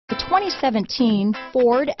2017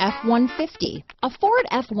 Ford F-150. A Ford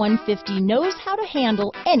F-150 knows how to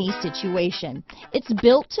handle any situation. It's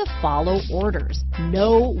built to follow orders,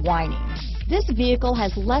 no whining. This vehicle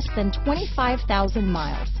has less than 25,000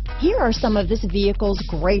 miles. Here are some of this vehicle's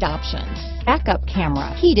great options: backup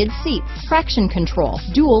camera, heated seats, traction control,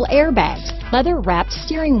 dual airbags, leather-wrapped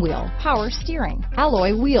steering wheel, power steering,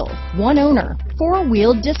 alloy wheels, one owner,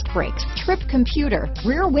 four-wheel disc brakes, trip computer,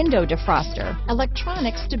 rear window defroster,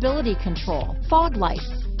 electronic stability control, fog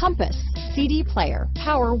lights, compass, CD player,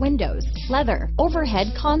 power windows, leather, overhead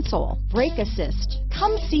console, brake assist.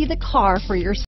 Come see the car for yourself.